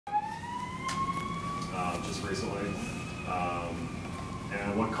just recently.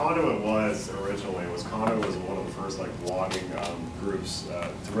 And what Conduit was originally was Conduit was one of the first like blogging groups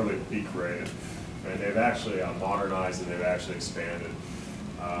to really be creative, and they've actually modernized and they've actually expanded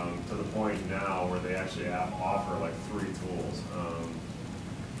to the point now where they actually offer like 3 tools.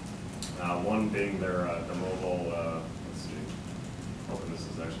 One being their the mobile. Let's see, hoping this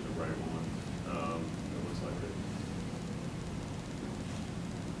is actually the right one. It looks like it.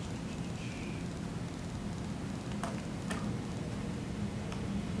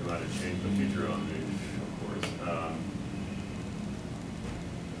 They might have changed the feature on me, of course.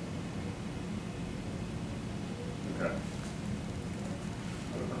 Okay.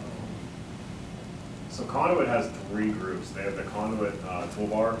 So Conduit has 3 groups. They have the Conduit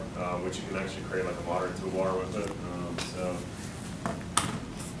toolbar, which you can actually create like a modern toolbar with it. So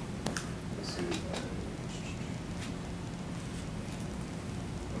let's see.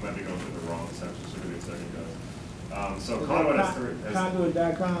 I might be going through the wrong section, so give me a second, guys. So Conduit has 3.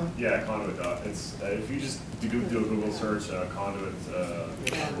 Conduit.com? Yeah, Conduit. It's if you just do a Google search, Conduit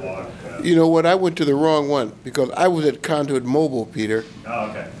blog. You know what? I went to the wrong one because I was at Conduit Mobile, Peter. Oh,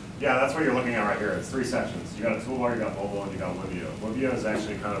 okay. Yeah, that's what you're looking at right here. It's 3 sections. You got a toolbar, you got mobile, and you got Libya. Libya is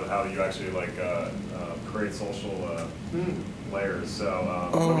actually kind of how you actually like create social layers. So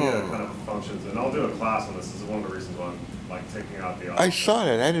Libya kind of functions, and I'll do a class on this. This is one of the reasons why I'm like taking out the. I saw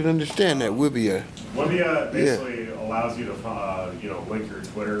that. I didn't understand that Libya. Libya basically allows you to link your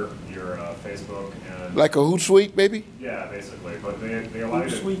Twitter, your Facebook, and like a Hootsuite, maybe. Yeah, basically. But they allow you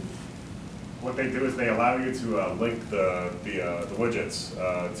to. What they do is they allow you to link the widgets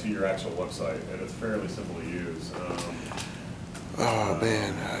to your actual website, and it's fairly simple to use. Oh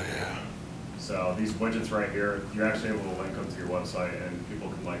man, yeah. So these widgets right here, you're actually able to link them to your website, and people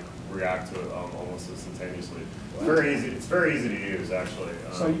can like react to it almost instantaneously. It's very easy. It's very easy to use, actually.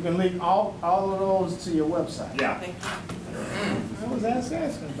 So you can link all of those to your website. Yeah. I was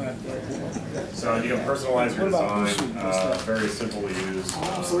asking about that. So you can personalize your design. Very simple to use.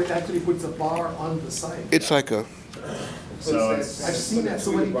 So it actually puts a bar on the site. It's like a. So I've seen that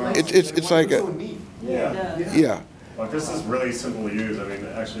so many places. It's like a. So neat. Yeah. But this is really simple to use. I mean,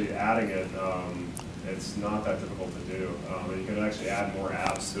 actually adding it, it's not that difficult to do. You can actually add more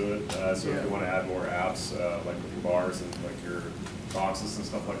apps to it. So if you want to add more apps, like with your bars and like your boxes and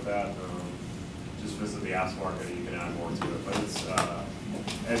stuff like that, just visit the apps market and you can add more to it. But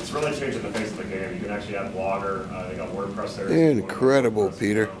it's really changing the face of the game. You can actually add Blogger. They got WordPress there. Incredible,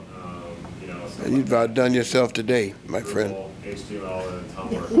 Peter. So you've outdone yourself today, my friend. HTML and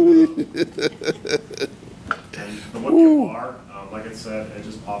Tumblr. And the Libya bar, like I said, it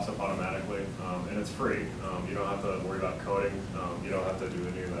just pops up automatically, and it's free. You don't have to worry about coding. You don't have to do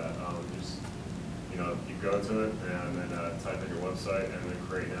any of that. You go to it and then type in your website and then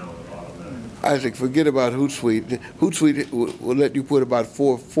create now on the bottom. Isaac, forget about Hootsuite. Hootsuite will let you put about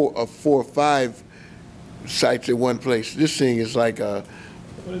four or five sites in one place. This thing is like a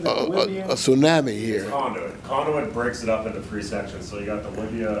tsunami here. It's Conduit. Conduit breaks it up into 3 sections. So you got the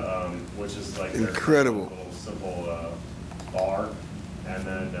Libya, which is like incredible. Little simple bar, and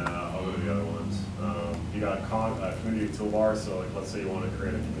then I'll go to the other ones. You got community toolbar. So like, let's say you want to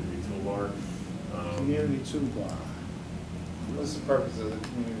create a community toolbar. Community toolbar. What's the purpose of the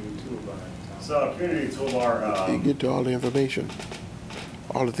community toolbar? So community toolbar. You get to all the information,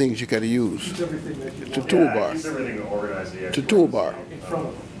 all the things you got to use. Use everything that you It's a want. toolbar. Use everything to organize the. It's a toolbar. In front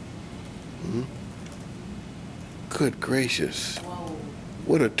of them. Good gracious!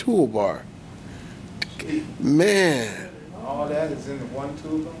 What a toolbar, man! All that is in the one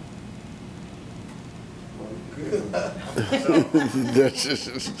toolbar? That's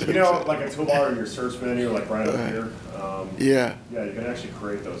just, You know, like a toolbar in your search menu, like right up here. yeah. Yeah, you can actually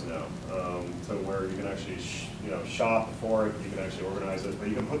create those now, to where you can actually shop for it. You can actually organize it, but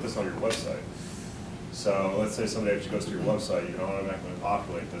you can put this on your website. So let's say somebody actually goes to your website, you can automatically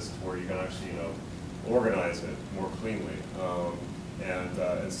populate this to where you can actually organize it more cleanly. And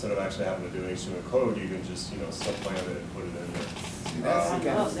instead of actually having to do HTML code, you can just supplant it and put it in there. That's the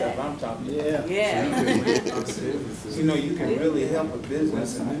kind of stuff I'm talking about. Yeah. You can really help a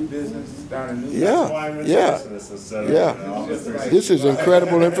business, a new business, start a new Yeah. That's why I'm interested in this instead of, Yeah. This is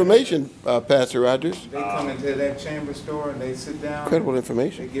incredible information, Pastor Rogers. They come into that chamber store and they sit down. Incredible They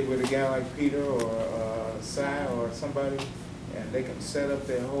information. get with a guy like Peter or Si or somebody, and they can set up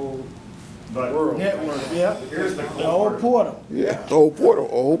their whole But world. Network, yeah. here's the cool old part. portal. Yeah. Old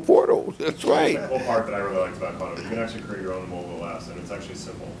portal. That's right. The cool part that I really liked about Conduit, you can actually create your own mobile apps, and it's actually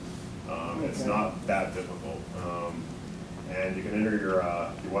simple. It's not that difficult. And you can enter your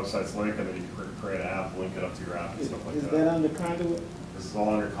website's link, and then you can create an app, link it up to your app, and stuff like Is that. that under Conduit? This is all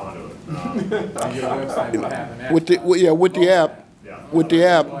under conduit. On your website, you have an app. With the, with the app, Yeah. with the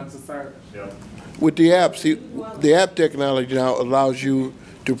app, Once a search. Yeah. with the app, see, the app technology now allows you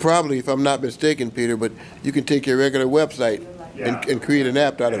to probably, if I'm not mistaken, Peter, but you can take your regular website and create an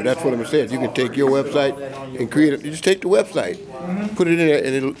app out of it. That's what I'm saying. You can take your website and create it. You just take the website, put it in there,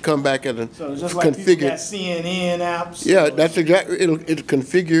 and it'll come back as a So just like you got configured. CNN apps. Yeah, that's exactly. It'll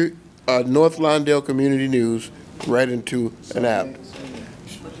configure North Lawndale Community News right into an app.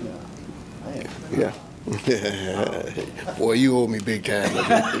 Yeah. Boy, you owe me big time.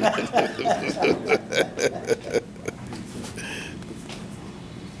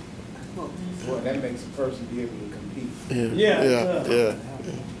 Boy, that makes a person be able to compete. Yeah.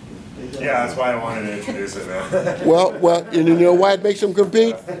 Yeah, that's why I wanted to introduce it, man. Well, and you know why it makes them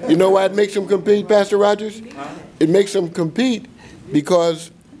compete? You know why it makes them compete, Pastor Rogers? It makes them compete because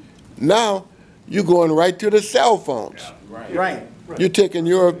now you're going right to the cell phones. Right. You're taking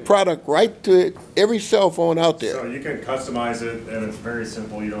your product right to every cell phone out So there. you can customize it, and it's very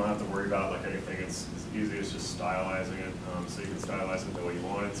simple. You don't have to worry about like anything. It's easy as just stylizing it. So you can stylize it the way you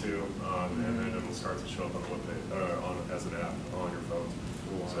want it to, and then it'll start to show up on as an app on your phone.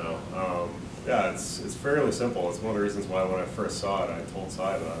 So yeah, it's fairly simple. It's one of the reasons why when I first saw it, I told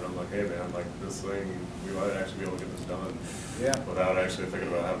Cy about it. I'm like, hey man, like this thing, we might actually be able to get this done. Yeah. Without actually thinking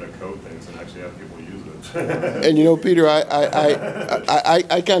about having to code things and actually have people use it. And you know, Peter,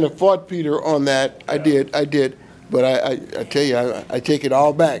 I kind of fought Peter on that. I did. But I tell you, I take it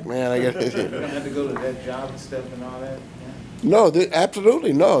all back, man. I guess. You don't have to go to that job and stuff and all that. No,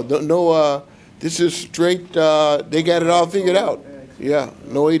 absolutely no. No, this is straight. They got it all figured out. Yeah,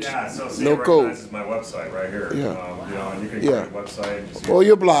 no Yeah, so see, no it code. recognizes my website right here. Yeah. You know, and you can Yeah. create a website. And just Or use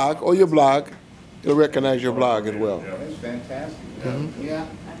your it. blog. It'll recognize your blog as well. Yeah. That's fantastic. Yeah.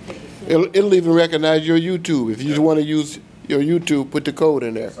 It'll even recognize your YouTube. If you just want to use your YouTube, put the code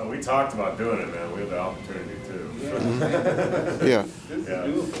in there. So we talked about doing it, man. We had the opportunity too. Yeah, This is Yeah.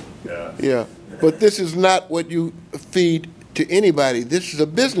 doable. Yeah. yeah. But this is not what you feed to anybody. This is a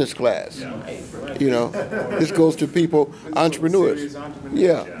business class. Yeah. You know, this goes to people, entrepreneurs. Serious entrepreneurs.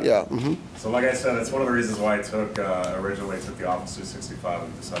 Yeah. Mm-hmm. So like I said, it's one of the reasons why I took originally took the Office 365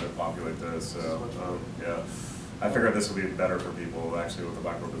 and decided to populate this. So yeah, I figured this would be better for people actually with the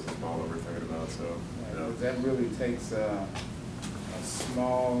micro business model that we're thinking about. So yeah. That really takes a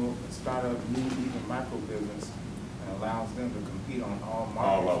small startup, new, even micro business, and allows them to compete on all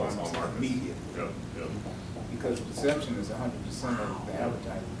All market levels, fronts all markets. immediately. Yeah, yeah. Because perception is 100% of the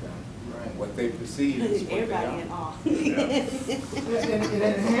advertising company. What they perceive is what they Everybody in are. awe. It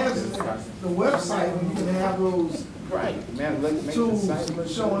enhances the website when you can have those Right, man, make the tools site look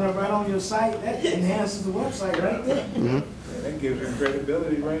showing up right on your site. That enhances the website right there. Yeah, that gives you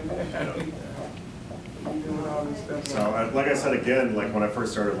credibility right there. You doing all this stuff. So like I said again, like when I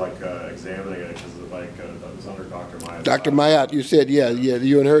first started like examining it, because that was under Dr. Maya. Dr. Mayat, you said, yeah,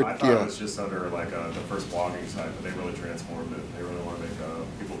 you and her, I thought it yeah. was just under like the first blogging site, but they really transformed it. They really want to make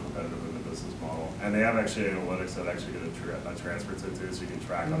people competitive in the business model. And they have actually analytics that actually get a transfer to it too, so you can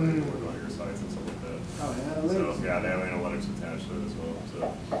track how many people are going to your sites and stuff like that. Oh, So, analytics. yeah, they have analytics attached to it as well,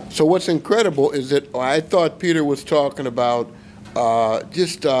 so. So what's incredible is that I thought Peter was talking about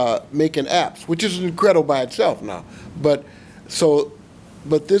just making apps, which is incredible by itself now. But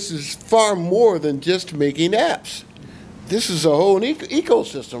this is far more than just making apps. This is a whole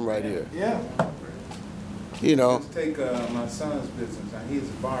ecosystem right here. Yeah. You know, Let's take my son's business. Now, he's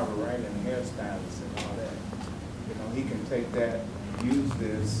a barber, right, and a hairstylist and all that. You know, he can take that, use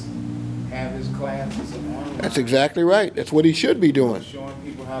this, have his classes online. that's exactly right. That's what he should be doing. Showing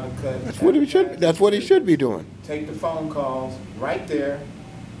people how to cut. That's what he should. That's what he should be doing. Take the phone calls right there.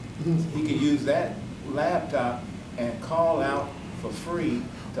 He can use that laptop and call out for free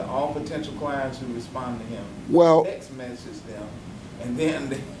to all potential clients who respond to him. Well- Text message them, and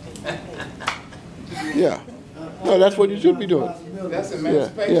then Yeah. No, that's what you should be doing. that's Yeah,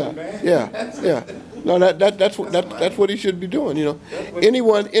 emancipation, man. yeah. No, that's what he should be doing. You know,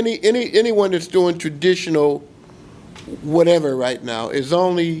 anyone that's doing traditional whatever right now is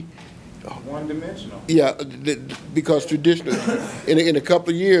only One dimensional. because traditional. In a couple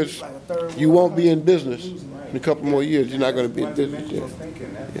of years, you won't be in business. In a couple more years, you're not going to be in business. One-dimensional Yeah.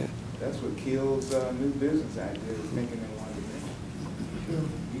 thinking, Yeah. that's what kills new business ideas, thinking in one dimension.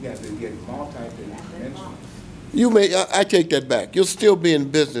 You got to get multi-dimensional. You may. I take that back. You'll still be in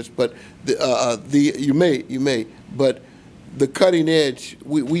business, but you may. But the cutting edge,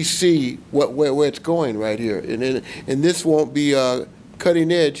 we see where it's going right here, and this won't be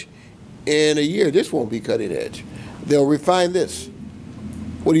cutting edge in a year. This won't be cutting edge. They'll refine this.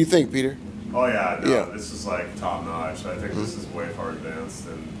 What do you think, Peter? Oh yeah, no, Yeah. this is like top notch. I think this is way far advanced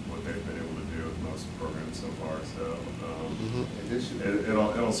than what they've been able to do with most programs so far. So This should be-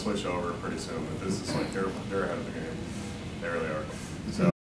 it'll switch over pretty soon. But this is like they're ahead of the game. They really are. So.